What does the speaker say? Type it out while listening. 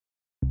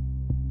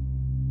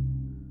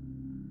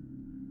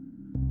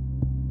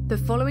The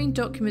following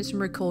documents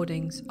and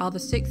recordings are the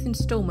 6th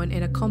instalment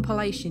in a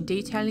compilation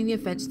detailing the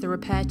events the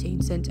repair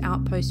team sent to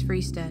Outpost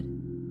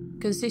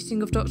Freestead,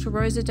 consisting of Dr.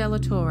 Rosa de la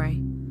Torre,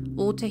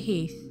 Walter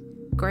Heath,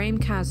 Graham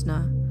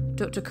Casner,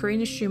 Dr.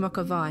 Karina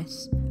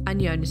Schumacher-Weiß, and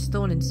Jónas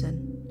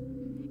Þórirsson.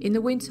 In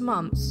the winter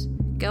months,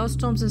 gale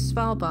storms in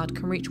Svalbard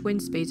can reach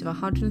wind speeds of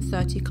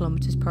 130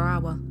 km per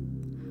hour.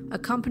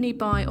 Accompanied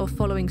by or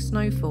following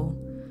snowfall,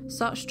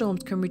 such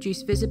storms can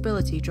reduce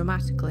visibility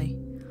dramatically,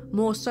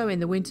 more so in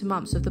the winter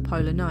months of the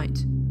polar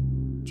night.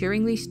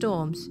 During these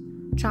storms,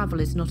 travel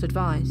is not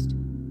advised.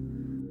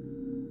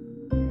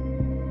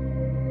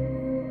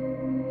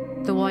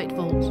 The White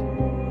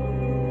Vault.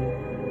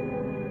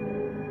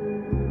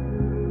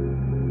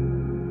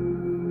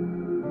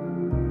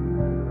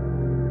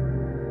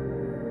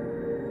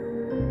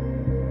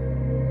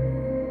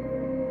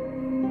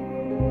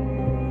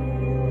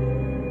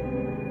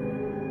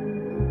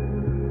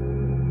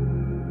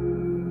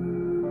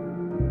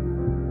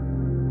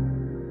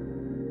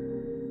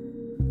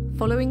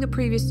 Following the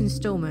previous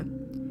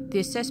instalment, the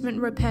assessment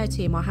and repair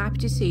team are happy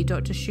to see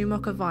Dr.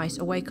 Schumacher-Weiß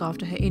awake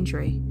after her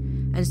injury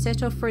and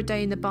set off for a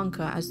day in the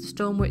bunker as the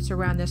storm whips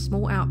around their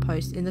small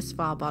outpost in the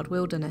Svalbard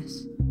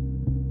wilderness.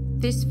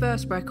 This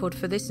first record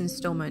for this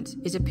instalment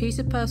is a piece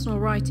of personal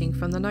writing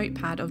from the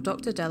notepad of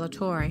Dr. de la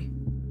Torre.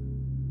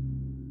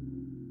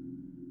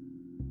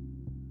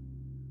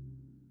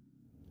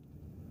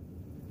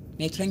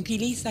 Me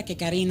tranquiliza que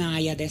Karina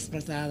haya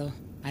despertado.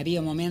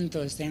 Había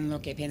momentos en los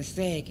que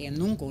pensé que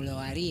nunca lo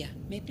haría.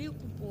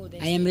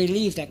 I am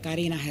relieved that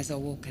Karina has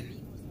awoken.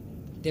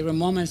 There were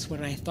moments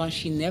where I thought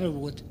she never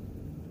would.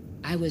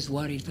 I was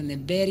worried from the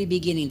very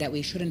beginning that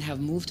we shouldn't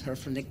have moved her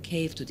from the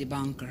cave to the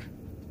bunker.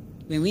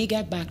 When we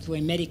get back to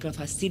a medical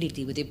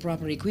facility with the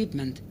proper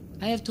equipment,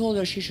 I have told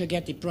her she should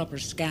get the proper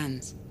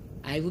scans.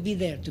 I will be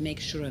there to make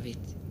sure of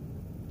it.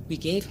 We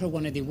gave her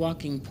one of the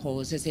walking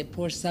poles as a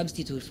poor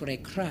substitute for a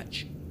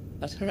crutch,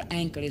 but her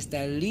ankle is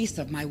the least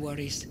of my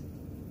worries.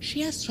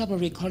 She has trouble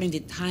recalling the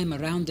time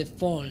around the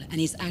fall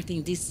and is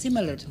acting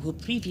dissimilar to her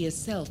previous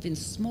self in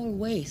small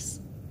ways.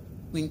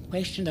 When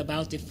questioned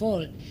about the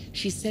fall,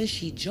 she says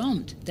she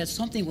jumped, that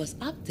something was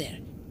up there.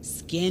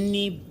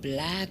 Skinny,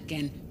 black,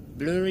 and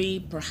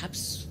blurry,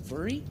 perhaps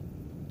furry?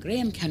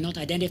 Graham cannot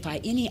identify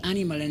any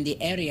animal in the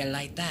area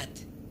like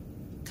that.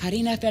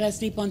 Karina fell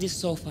asleep on the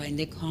sofa in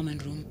the common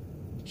room.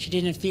 She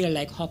didn't feel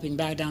like hopping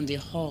back down the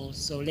hall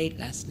so late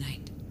last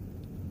night.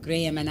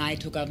 Graham and I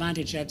took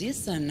advantage of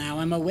this, and now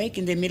I'm awake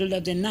in the middle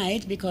of the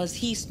night because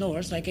he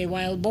snores like a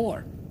wild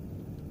boar.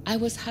 I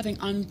was having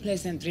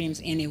unpleasant dreams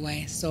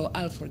anyway, so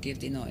I'll forgive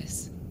the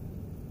noise.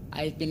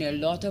 I've been a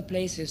lot of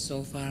places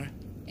so far,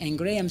 and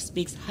Graham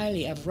speaks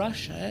highly of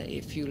Russia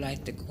if you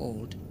like the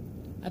cold.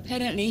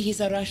 Apparently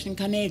he's a Russian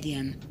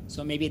Canadian,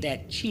 so maybe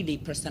that chilly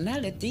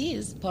personality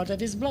is part of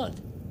his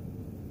blood.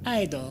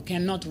 I, though,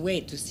 cannot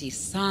wait to see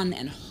sun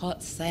and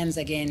hot sands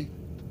again.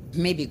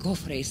 Maybe go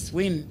for a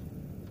swim.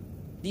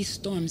 These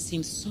storms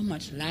seem so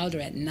much louder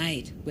at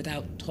night,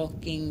 without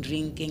talking,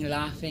 drinking,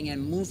 laughing,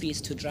 and movies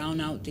to drown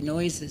out the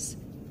noises.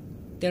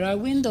 There are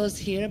windows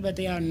here, but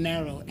they are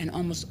narrow and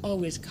almost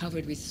always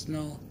covered with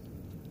snow.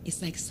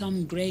 It's like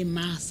some gray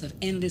mass of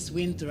endless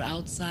winter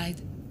outside,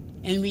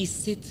 and we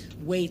sit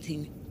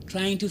waiting,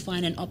 trying to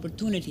find an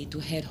opportunity to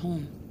head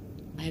home.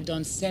 I have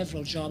done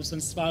several jobs on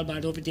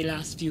Svalbard over the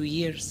last few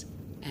years,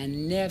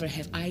 and never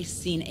have I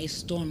seen a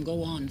storm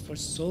go on for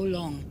so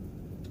long.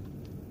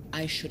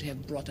 I should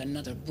have brought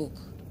another book.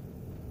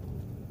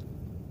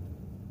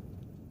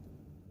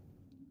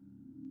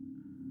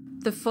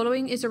 The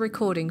following is a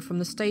recording from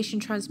the station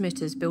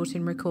transmitter's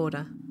built-in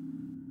recorder.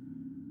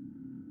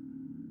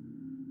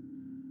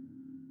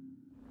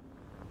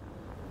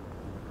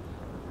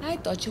 I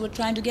thought you were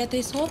trying to get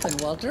this open,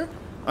 Walter.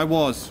 I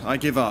was. I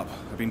give up.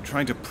 I've been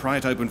trying to pry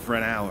it open for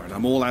an hour, and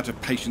I'm all out of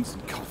patience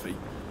and coffee.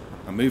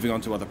 I'm moving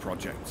on to other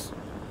projects.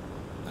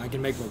 I can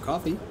make more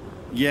coffee.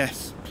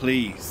 Yes,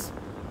 please.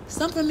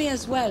 Some for me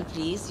as well,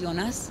 please,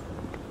 Jónas.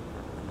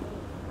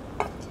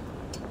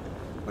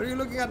 What are you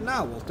looking at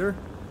now, Walter?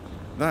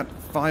 That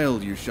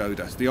file you showed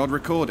us, the odd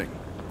recording.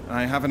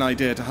 I have an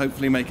idea to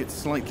hopefully make it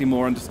slightly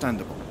more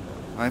understandable.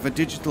 I have a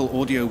digital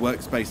audio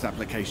workspace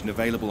application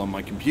available on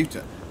my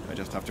computer. I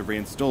just have to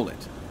reinstall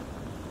it.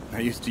 I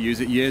used to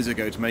use it years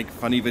ago to make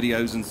funny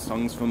videos and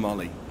songs for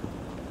Molly.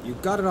 You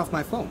got it off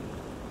my phone.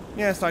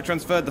 Yes, I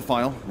transferred the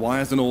file,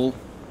 wires and all.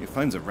 Your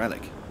phone's a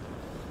relic.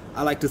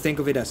 I like to think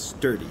of it as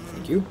sturdy,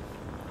 thank you.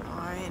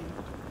 Fine.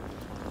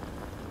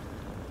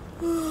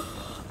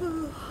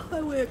 I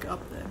wake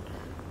up then.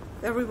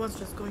 Everyone's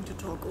just going to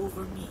talk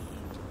over me.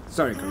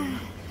 Sorry, Karina,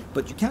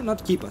 but you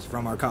cannot keep us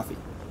from our coffee.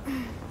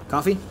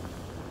 Coffee?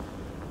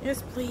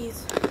 Yes,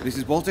 please. This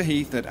is Walter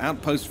Heath at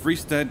Outpost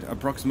Freestead,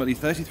 approximately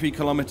 33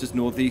 kilometers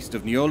northeast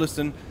of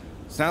Ny-Ålesund,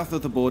 south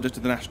of the border to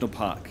the national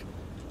park.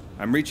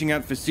 I'm reaching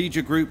out for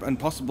siege group and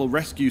possible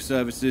rescue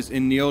services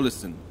in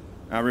Ny-Ålesund.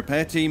 Our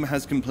repair team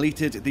has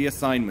completed the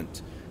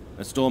assignment.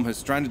 A storm has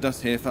stranded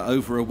us here for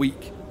over a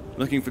week.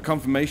 Looking for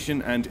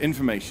confirmation and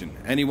information.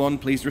 Anyone,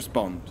 please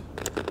respond.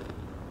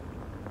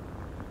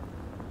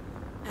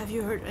 Have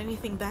you heard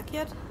anything back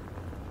yet?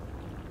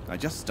 I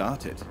just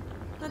started.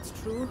 That's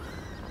true.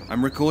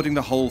 I'm recording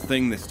the whole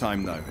thing this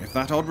time, though. If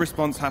that odd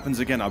response happens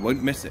again, I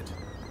won't miss it.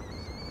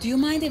 Do you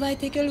mind if I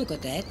take a look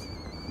at that?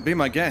 Be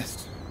my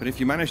guest, but if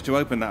you manage to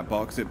open that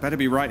box, it better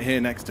be right here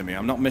next to me.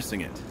 I'm not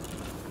missing it.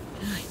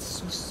 Ah, it's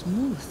so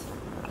smooth.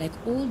 Like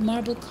old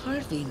marble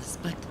carvings,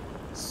 but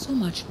so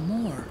much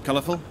more.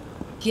 Colourful?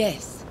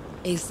 Yes,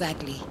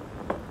 exactly.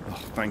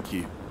 Oh, thank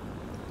you.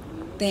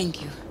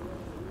 Thank you.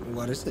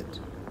 What is it?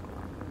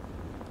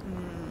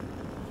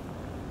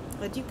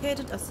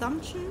 Educated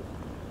assumption?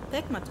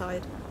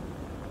 Pegmatite.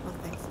 Oh,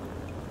 thanks.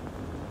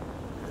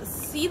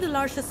 See the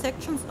larger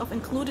sections of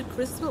included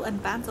crystal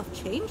and bands of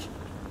change?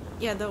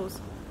 Yeah,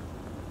 those.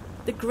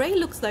 The grey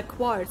looks like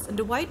quartz and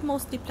the white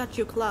mostly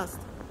plagioclast.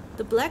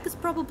 The black is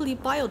probably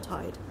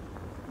biotite.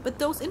 But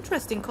those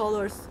interesting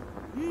colors...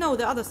 No,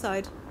 the other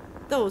side.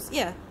 Those,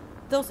 yeah.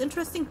 Those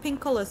interesting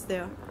pink colors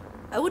there.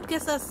 I would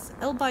guess as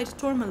albite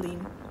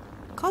tourmaline.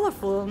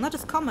 Colorful, not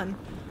as common.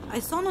 I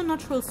saw no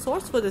natural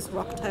source for this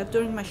rock type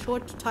during my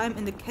short time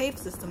in the cave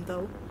system,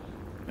 though.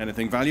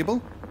 Anything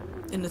valuable?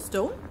 In the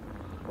stone?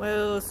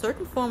 Well,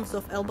 certain forms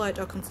of albite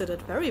are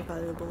considered very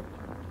valuable.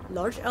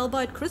 Large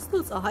albite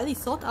crystals are highly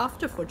sought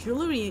after for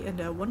jewelry and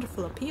their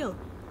wonderful appeal.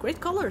 Great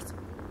colors.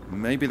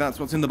 Maybe that's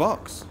what's in the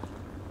box.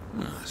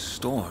 The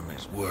storm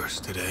is worse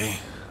today.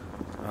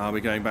 Are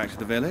we going back to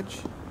the village?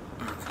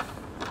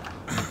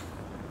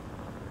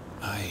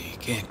 I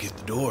can't get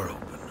the door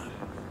open.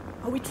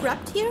 Are we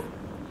trapped here?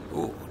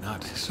 Oh,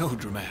 not so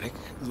dramatic.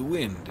 The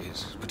wind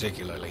is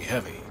particularly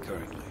heavy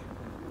currently.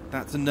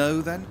 That's a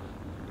no, then?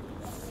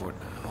 For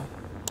now.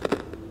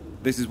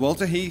 This is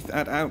Walter Heath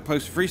at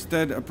Outpost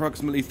Friested,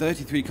 approximately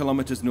 33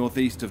 kilometers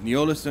northeast of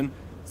Nyålesen,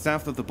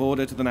 south of the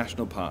border to the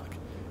national park.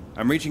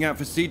 I'm reaching out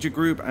for Siege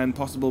Group and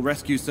possible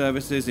rescue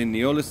services in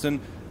Nyålesen.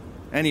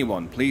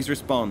 Anyone, please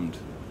respond.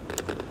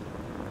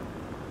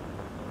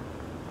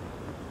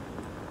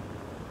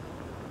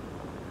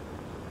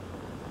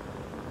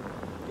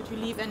 Did you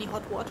leave any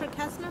hot water,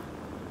 Casner?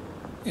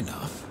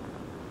 Enough.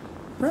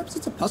 Perhaps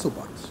it's a puzzle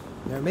box.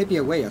 There may be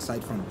a way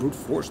aside from brute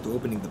force to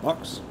opening the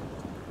box.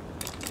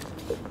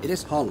 It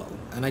is hollow,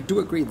 and I do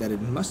agree that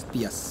it must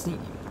be a seam.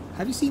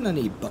 Have you seen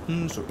any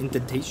buttons or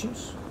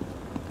indentations?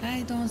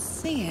 I don't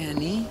see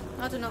any.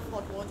 Not enough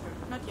hot water.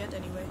 Not yet,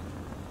 anyway.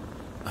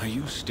 Are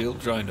you still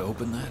trying to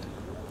open that?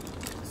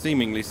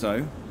 Seemingly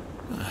so.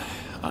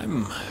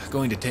 I'm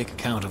going to take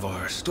account of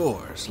our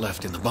stores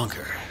left in the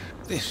bunker.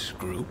 This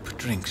group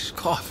drinks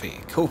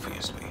coffee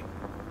copiously.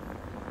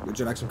 Would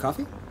you like some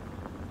coffee?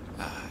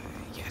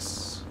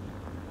 Yes.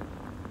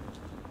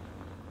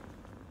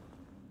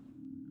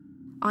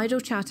 Idle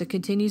chatter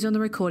continues on the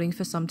recording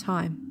for some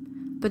time,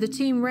 but the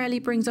team rarely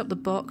brings up the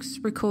box,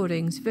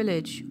 recordings,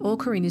 village, or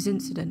Karina's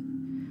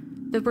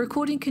incident. The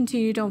recording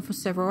continued on for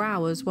several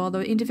hours while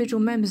the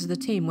individual members of the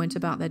team went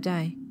about their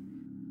day.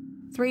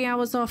 3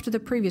 hours after the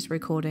previous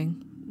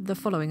recording, the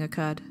following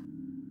occurred.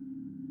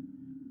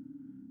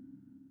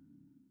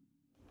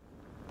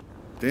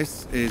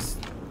 This is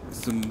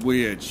some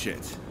weird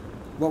shit.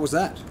 What was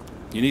that?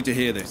 You need to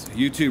hear this.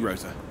 You too,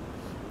 Rosa.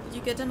 Did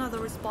you get another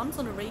response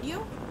on the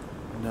radio?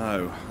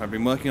 No, I've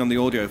been working on the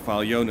audio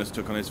file Jónas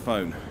took on his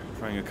phone,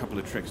 trying a couple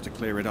of tricks to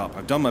clear it up.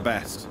 I've done my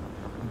best.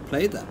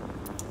 Play that.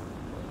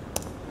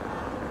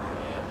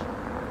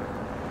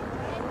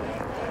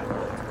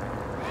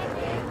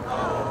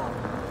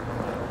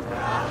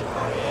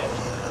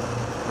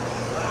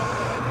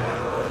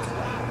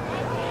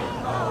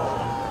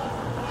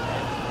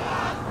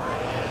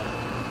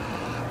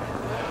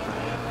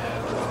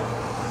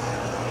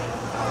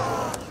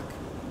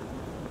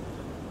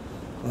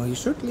 Well, you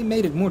certainly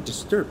made it more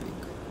disturbing.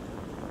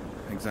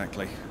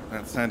 Exactly.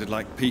 That sounded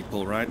like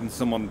people, right? And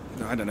someone,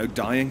 I don't know,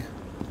 dying?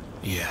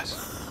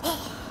 Yes.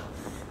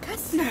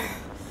 Casner!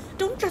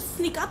 Don't just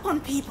sneak up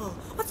on people!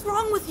 What's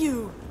wrong with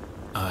you?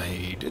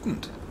 I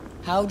didn't.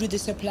 How do the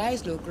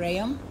supplies look,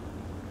 Graham?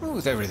 Well,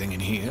 with everything in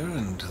here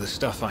and the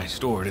stuff I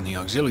stored in the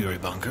auxiliary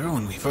bunker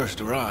when we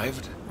first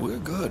arrived, we're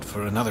good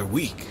for another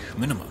week,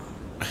 minimum.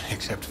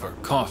 Except for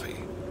coffee.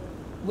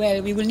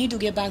 Well, we will need to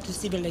get back to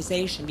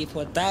civilization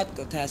before that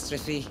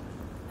catastrophe.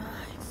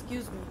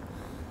 Excuse me.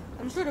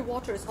 I'm sure the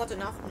water is hot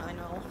enough by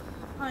now.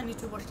 I need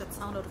to wash that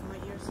sound out of my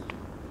ears.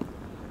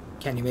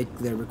 Can you make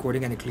the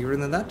recording any clearer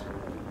than that?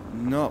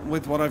 Not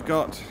with what I've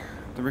got.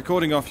 The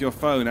recording off your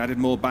phone added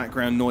more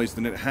background noise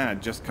than it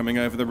had just coming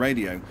over the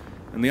radio.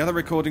 And the other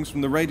recordings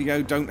from the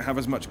radio don't have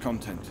as much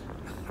content.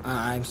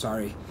 I'm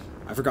sorry.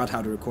 I forgot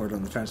how to record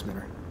on the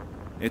transmitter.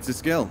 It's a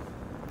skill.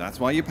 That's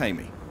why you pay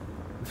me.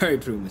 Very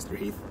true, Mr.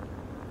 Heath.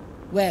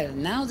 Well,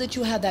 now that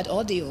you have that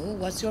audio,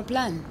 what's your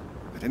plan?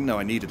 I didn't know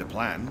I needed a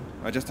plan.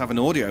 I just have an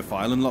audio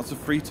file and lots of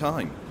free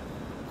time.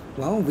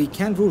 Well, we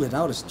can't rule it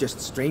out as just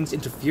strange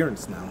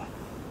interference now.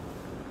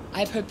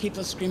 I've heard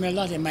people scream a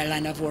lot in my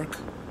line of work.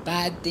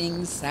 Bad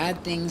things,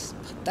 sad things,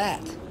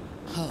 but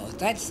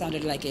that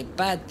sounded like a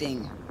bad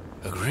thing.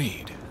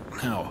 Agreed.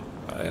 Now,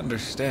 I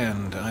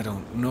understand I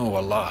don't know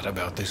a lot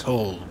about this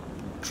whole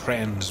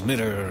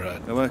transmitter.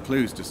 There were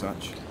clues to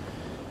such.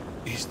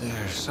 Is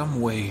there some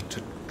way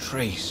to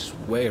trace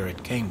where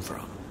it came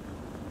from?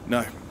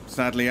 No,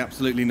 sadly,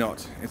 absolutely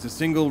not. It's a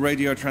single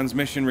radio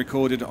transmission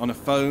recorded on a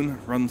phone,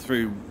 run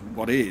through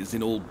what is,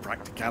 in all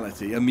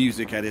practicality, a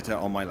music editor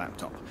on my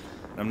laptop.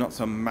 I'm not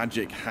some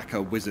magic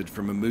hacker wizard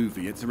from a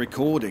movie. It's a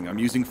recording. I'm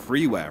using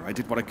freeware. I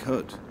did what I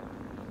could.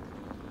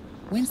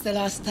 When's the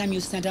last time you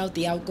sent out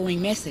the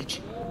outgoing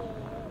message?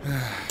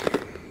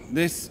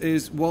 This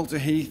is Walter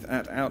Heath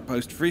at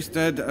Outpost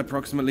Friested,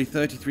 approximately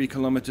 33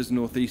 kilometers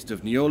northeast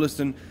of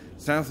Ny-Ålesund,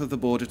 south of the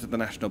border to the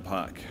national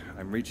park.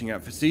 I'm reaching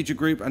out for Siege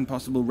Group and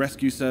possible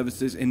rescue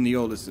services in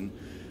Ny-Ålesund.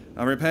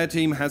 Our repair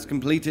team has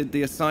completed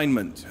the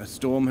assignment. A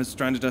storm has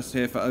stranded us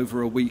here for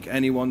over a week.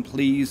 Anyone,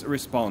 please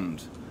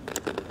respond.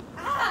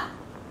 Ah!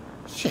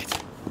 Shit.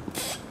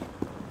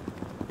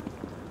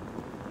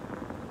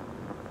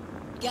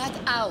 Get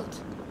out!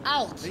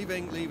 Out!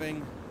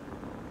 Leaving.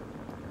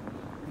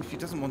 If she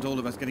doesn't want all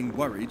of us getting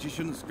worried, she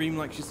shouldn't scream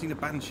like she's seen a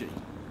banshee.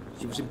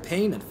 She was in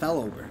pain and fell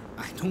over.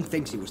 I don't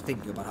think she was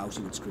thinking about how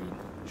she would scream.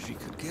 She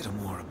could get a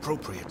more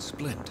appropriate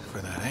splint for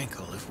that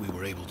ankle if we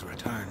were able to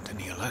return to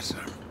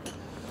Ny-Ålesund.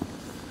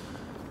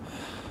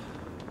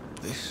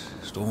 This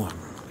storm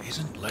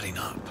isn't letting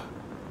up.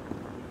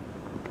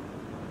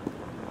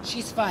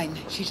 She's fine.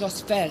 She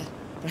just fell.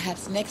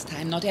 Perhaps next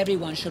time not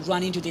everyone should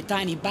run into the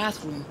tiny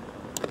bathroom.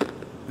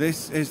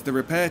 This is the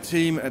repair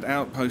team at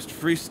Outpost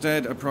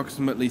Friested,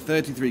 approximately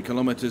 33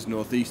 kilometers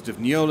northeast of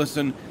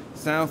Ny-Ålesund,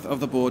 south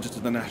of the border to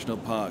the national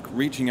park,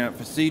 reaching out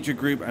for Siege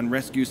Group and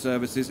rescue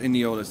services in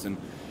Ny-Ålesund.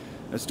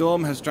 A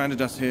storm has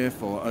stranded us here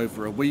for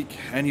over a week.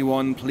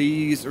 Anyone,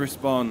 please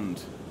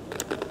respond.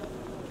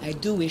 I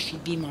do wish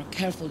she'd be more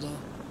careful, though.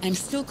 I'm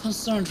still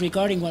concerned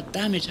regarding what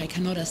damage I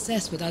cannot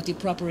assess without the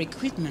proper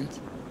equipment.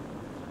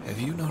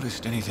 Have you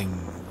noticed anything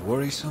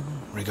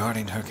worrisome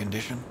regarding her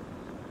condition?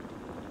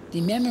 The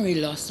memory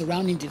loss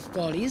surrounding the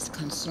fall is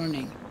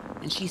concerning,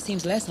 and she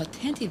seems less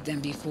attentive than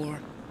before.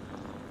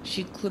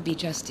 She could be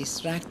just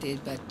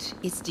distracted, but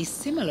it's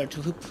dissimilar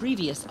to her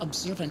previous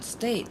observant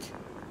state.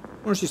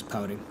 Or she's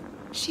pouting.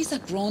 She's a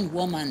grown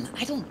woman.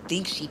 I don't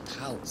think she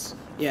pouts.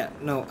 Yeah,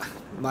 no,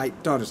 my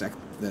daughters act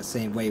the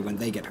same way when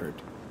they get hurt.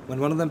 When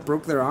one of them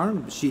broke their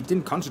arm, she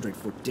didn't concentrate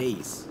for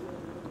days.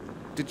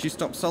 Did she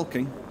stop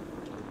sulking?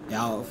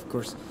 Yeah, of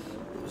course.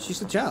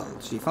 She's a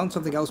child. She found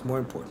something else more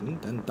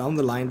important, and down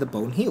the line the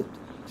bone healed.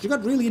 She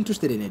got really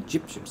interested in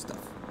Egyptian stuff.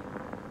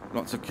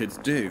 Lots of kids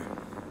do.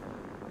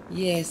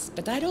 Yes,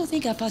 but I don't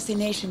think a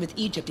fascination with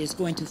Egypt is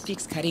going to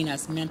fix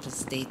Karina's mental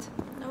state.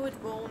 No, it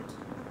won't.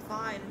 I'm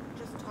fine.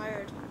 Just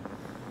tired.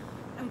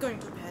 I'm going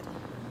to bed.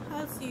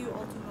 I'll see you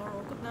all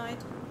tomorrow. Good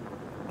night.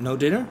 No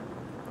dinner?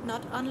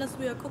 Not unless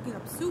we are cooking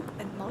up soup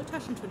and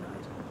Maultaschen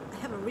tonight. I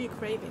have a real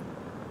craving.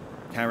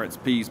 Carrots,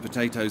 peas,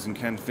 potatoes, and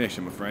canned fish,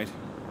 I'm afraid.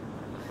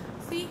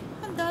 See,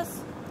 and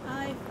thus,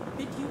 I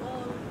bid you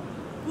all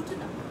gute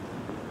Nacht.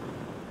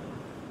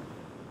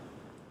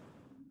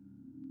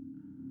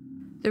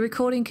 The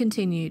recording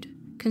continued,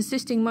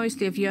 consisting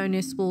mostly of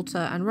Jónas, Walter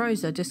and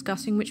Rosa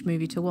discussing which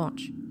movie to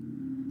watch.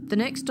 The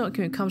next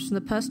document comes from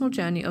the personal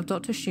journey of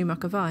Dr.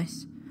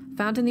 Schumacher-Weiß,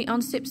 found in the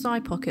unzipped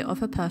side pocket of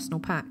her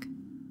personal pack.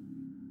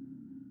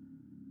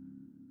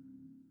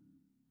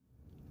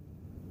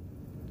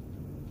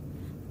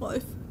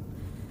 Rolf,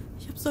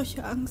 ich habe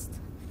solche Angst.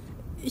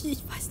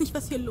 Ich weiß nicht,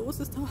 was hier los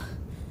ist,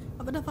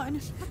 aber da war eine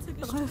schwarze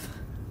Gestalt. Rolf,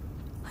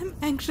 I'm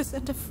anxious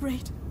and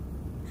afraid.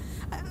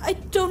 I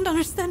don't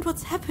understand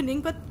what's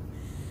happening, but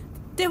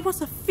there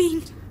was a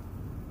fiend.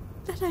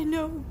 That I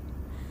know.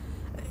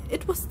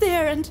 It was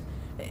there and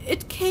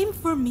it came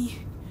for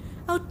me.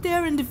 Out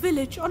there in the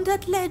village, on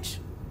that ledge.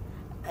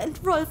 And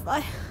Rolf,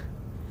 I'm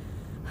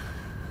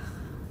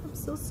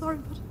so sorry,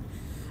 but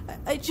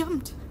I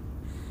jumped.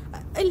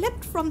 I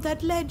leapt from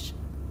that ledge.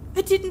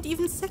 I didn't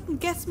even second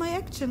guess my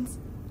actions.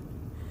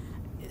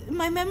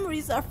 My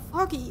memories are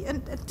foggy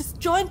and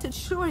disjointed,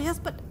 sure, yes,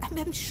 but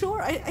I'm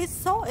sure I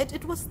saw it.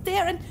 It was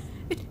there and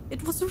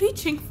it was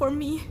reaching for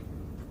me.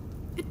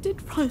 It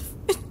did, Rolf.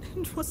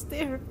 It was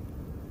there.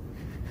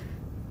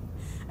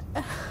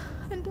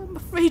 And I'm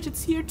afraid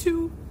it's here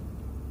too.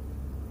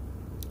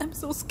 I'm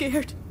so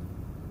scared.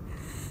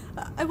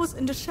 I was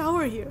in the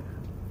shower here.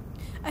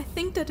 I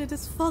think that it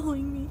is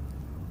following me.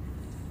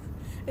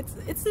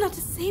 It's not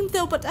the same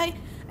though, but I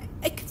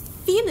could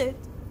feel it.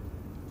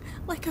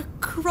 Like a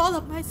crawl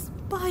up my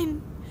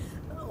spine.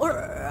 Or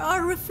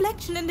a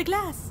reflection in the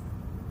glass.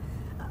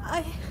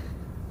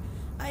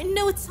 I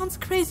know it sounds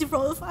crazy,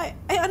 Rolf. I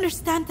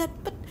understand that,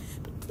 but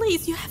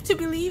please, you have to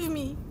believe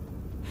me.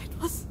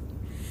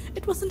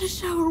 It was in the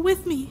shower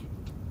with me.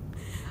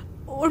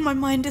 Or my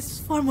mind is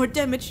far more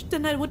damaged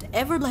than I would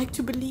ever like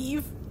to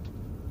believe.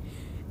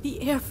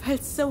 The air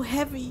felt so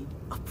heavy,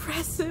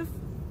 oppressive,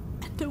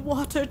 and the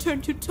water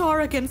turned to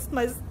tar against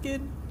my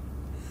skin.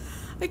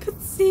 I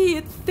could see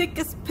it thick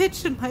as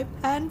pitch in my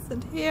pants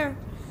and hair.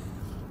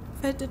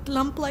 Felt it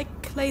lump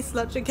like clay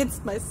sludge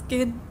against my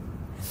skin.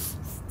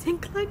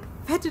 Stink like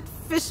fetid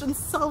fish and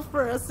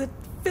sulfur as it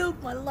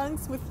filled my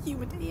lungs with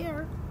humid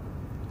air.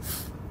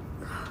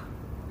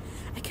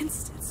 I can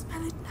still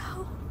smell it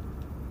now.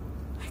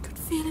 I could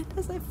feel it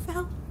as I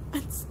fell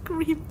and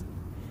screamed.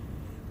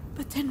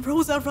 But then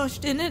Rosa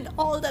rushed in, and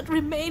all that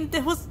remained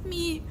there was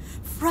me,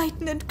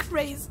 frightened and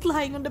crazed,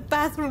 lying on the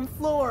bathroom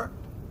floor.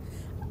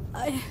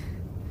 I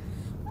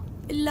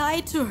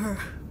lied to her.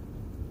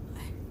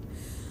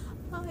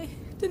 I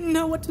didn't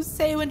know what to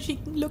say when she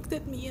looked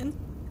at me, and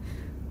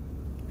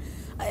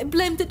I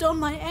blamed it on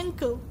my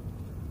ankle.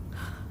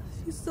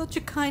 She's such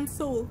a kind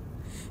soul.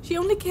 She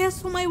only cares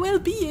for my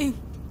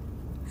well-being.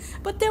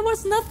 But there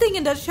was nothing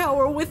in that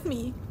shower with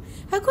me.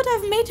 How could I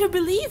have made her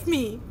believe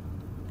me?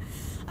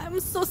 I'm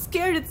so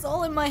scared it's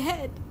all in my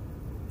head.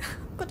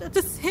 But at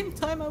the same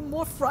time, I'm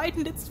more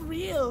frightened it's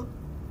real.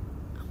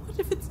 What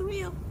if it's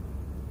real?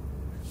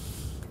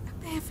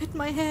 I may have hit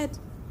my head.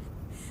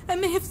 I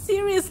may have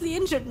seriously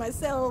injured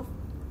myself.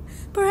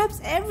 Perhaps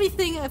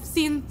everything I've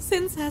seen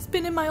since has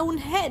been in my own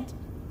head.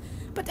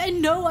 But I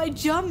know I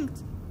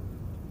jumped.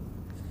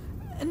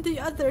 And the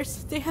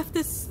others, they have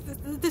this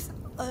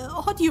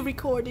audio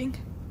recording.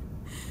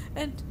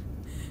 And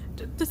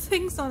the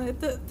things on it,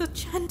 the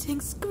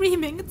chanting,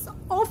 screaming, it's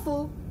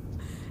awful.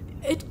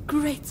 It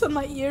grates on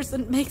my ears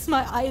and makes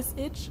my eyes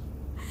itch.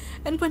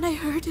 And when I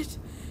heard it,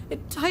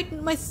 it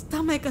tightened my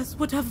stomach as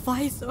would a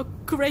vice or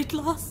great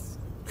loss.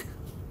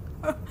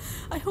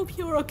 I hope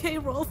you're okay,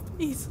 Rolf,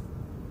 please.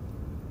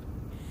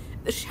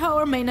 The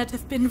shower may not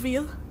have been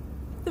real.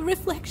 The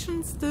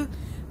reflections, the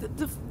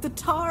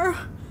tar,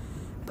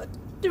 but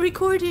the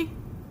recording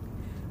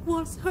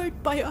was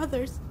heard by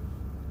others.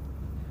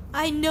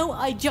 I know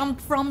I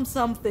jumped from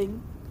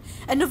something,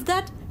 and of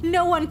that,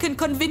 no one can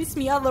convince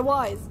me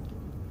otherwise.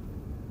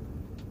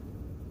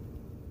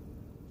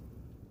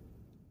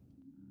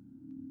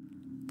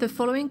 The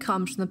following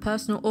comes from the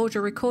personal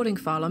audio recording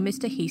file on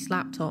Mr. Heath's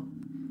laptop.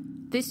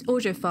 This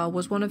audio file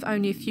was one of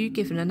only a few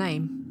given a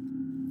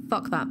name.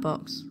 Fuck that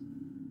box.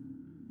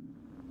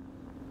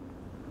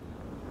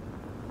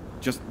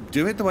 Just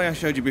do it the way I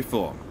showed you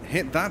before.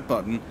 Hit that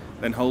button,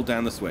 then hold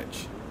down the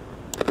switch.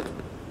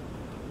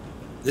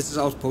 This is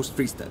Outpost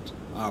Fristead,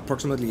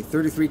 approximately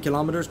 33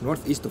 kilometers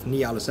northeast of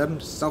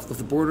Ny-Ålesund, south of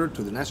the border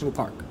to the national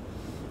park.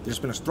 There's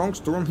been a strong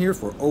storm here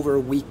for over a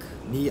week.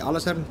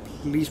 Ny-Ålesund,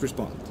 please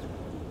respond.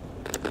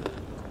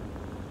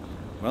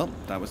 Well,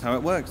 that was how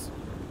it works.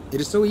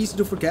 It is so easy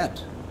to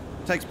forget.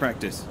 Takes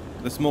practice.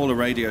 The smaller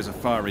radios are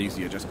far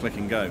easier, just click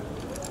and go.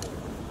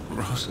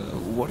 Rosa,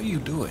 what are you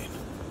doing?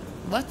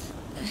 What?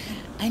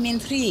 I'm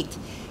intrigued.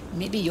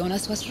 Maybe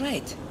Jónas was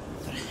right.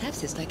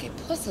 Perhaps it's like a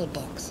puzzle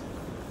box.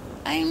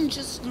 I'm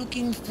just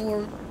looking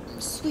for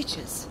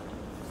switches.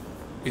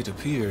 It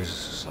appears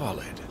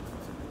solid.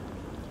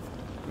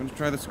 Want to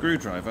try the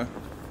screwdriver?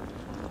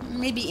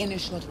 Maybe in a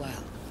short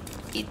while.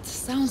 It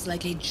sounds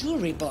like a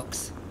jewelry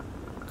box.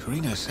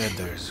 Karina said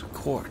there's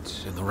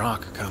quartz in the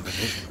rock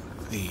composition.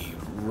 The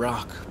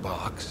rock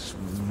box,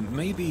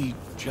 maybe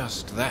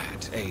just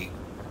that, a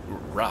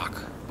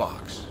rock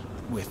box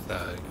with,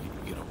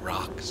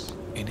 rocks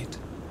in it.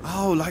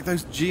 Oh, like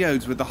those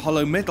geodes with the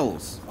hollow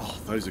middles. Oh,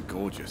 those are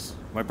gorgeous.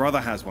 My brother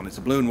has one. It's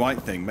a blue and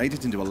white thing. Made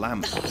it into a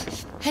lamp.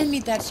 Hand me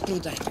that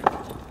screwdriver.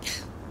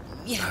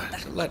 Yeah.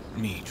 Let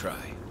me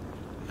try.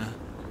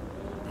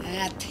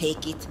 Huh?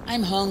 Take it.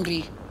 I'm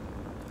hungry.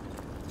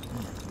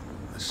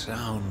 The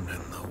sound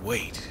and the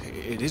weight.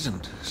 It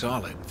isn't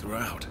solid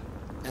throughout.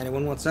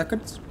 Anyone want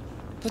seconds?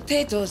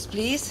 Potatoes,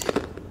 please.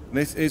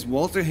 This is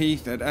Walter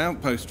Heath at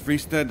Outpost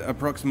Fristead,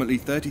 approximately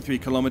 33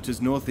 kilometers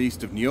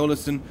northeast of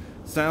Ny-Ålesund,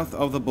 south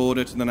of the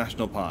border to the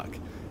national park.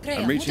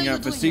 Graham, I'm reaching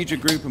out for siege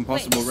group and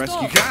possible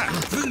rescue.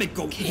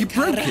 You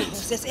broke it!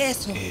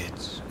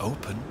 It's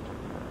open.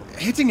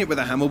 Hitting it with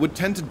a hammer would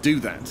tend to do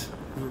that.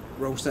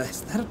 Rosa,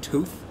 is that a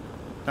tooth?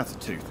 That's a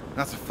tooth.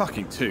 That's a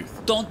fucking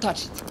tooth. Don't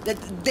touch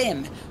it.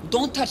 Them.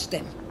 Don't touch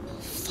them.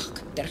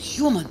 Fuck, they're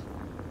human.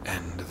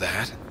 And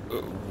that?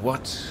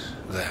 What's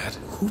that?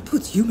 Who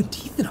puts human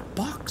teeth in a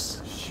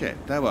box?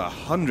 Shit, there were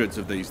hundreds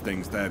of these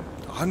things there.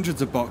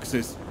 Hundreds of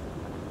boxes.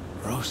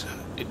 Rosa,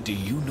 do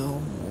you know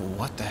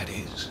what that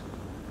is?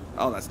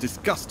 Oh, that's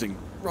disgusting.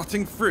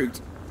 Rotting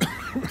fruit.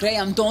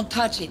 Graham, don't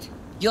touch it.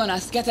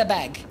 Jónas, get a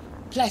bag.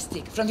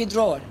 Plastic from the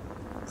drawer.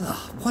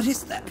 Ugh, what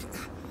is that?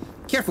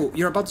 Careful,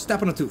 you're about to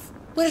step on a tooth.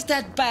 Where's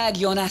that bag,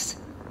 Jónas?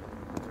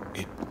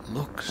 It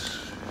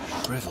looks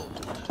shriveled.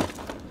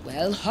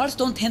 Well, hearts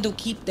don't tend to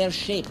keep their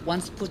shape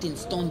once put in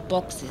stone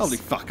boxes. Holy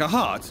fuck, a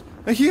heart?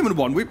 A human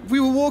one. We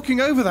were walking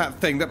over that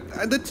thing,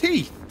 the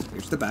teeth.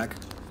 Here's the bag.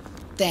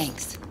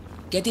 Thanks.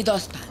 Get the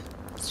dustpan.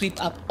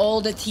 Sweep up all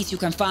the teeth you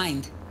can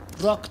find.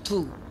 Rock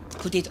too.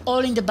 Put it all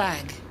in the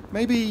bag.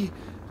 Maybe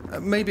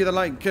they're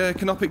like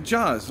canopic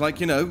jars,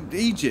 like,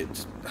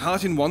 Egypt.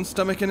 Heart in one,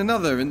 stomach in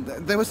another, and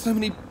there were so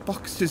many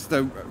boxes,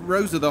 though.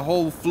 Rosa, the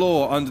whole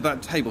floor under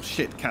that table.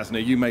 Shit,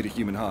 Casner, you made a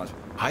human heart.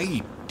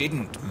 I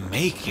didn't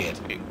make it.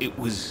 It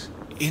was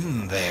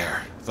in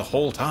there the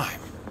whole time.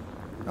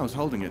 I was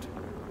holding it.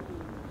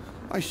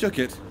 I shook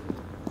it.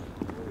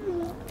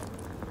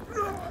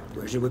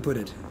 Where should we put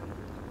it?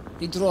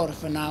 The drawer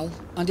for now,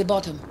 on the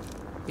bottom.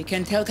 We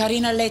can tell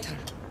Karina later.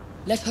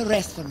 Let her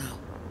rest for now.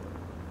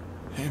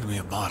 Hand me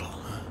a bottle,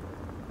 huh?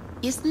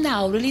 Is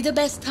now really the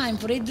best time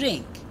for a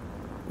drink?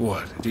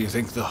 What, do you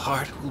think the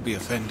heart will be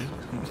offended?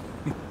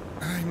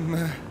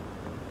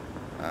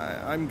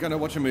 I'm gonna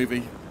watch a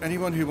movie.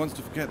 Anyone who wants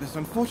to forget this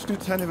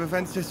unfortunate turn of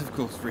events is, of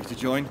course, free to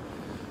join.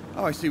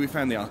 Oh, I see we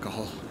found the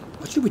alcohol.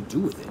 What should we do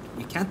with it?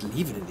 We can't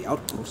leave it in the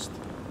outpost.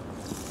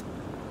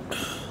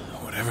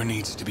 Whatever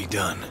needs to be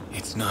done,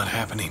 it's not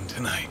happening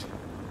tonight.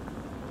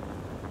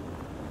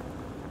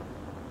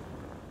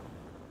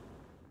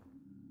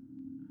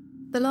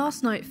 The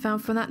last note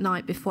found from that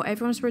night before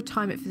everyone's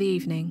retirement for the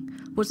evening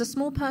was a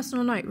small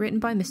personal note written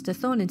by Mr.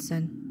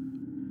 Þórirsson.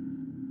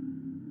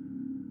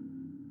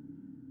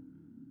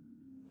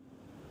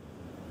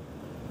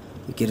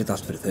 Ég gerir þetta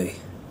allt fyrir þau.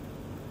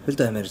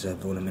 Huldaði meira segja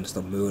búin að minnast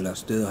á mögulega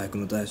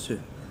stöðuhækkun út af þessu.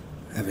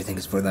 Everything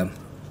is for them.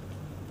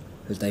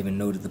 Hulda even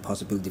noted the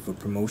possibility for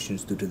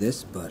promotions due to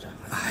this, but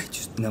I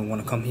just never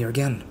want to come here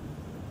again.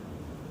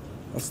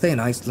 I'll stay in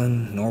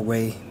Iceland,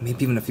 Norway,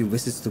 maybe even a few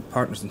visits to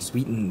partners in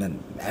Sweden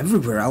and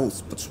everywhere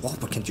else, but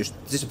Svalbard can just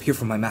disappear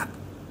from my map.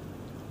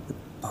 The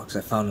box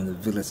I found in the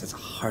village has a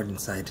heart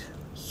inside.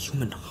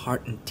 Human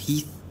heart and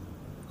teeth.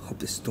 Hope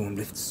this storm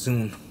lifts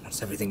soon,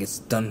 once everything is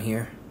done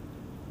here.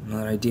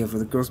 Another idea for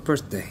the girl's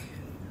birthday.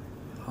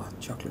 Hot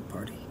chocolate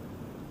party.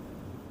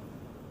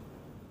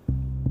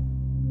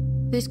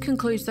 This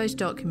concludes those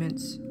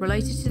documents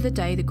related to the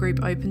day the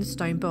group opened the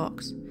stone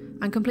box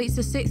and completes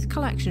the 6th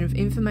collection of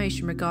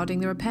information regarding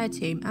the repair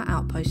team at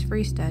Outpost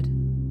Freestead.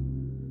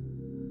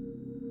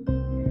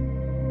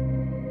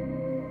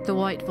 The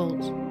White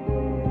Vault.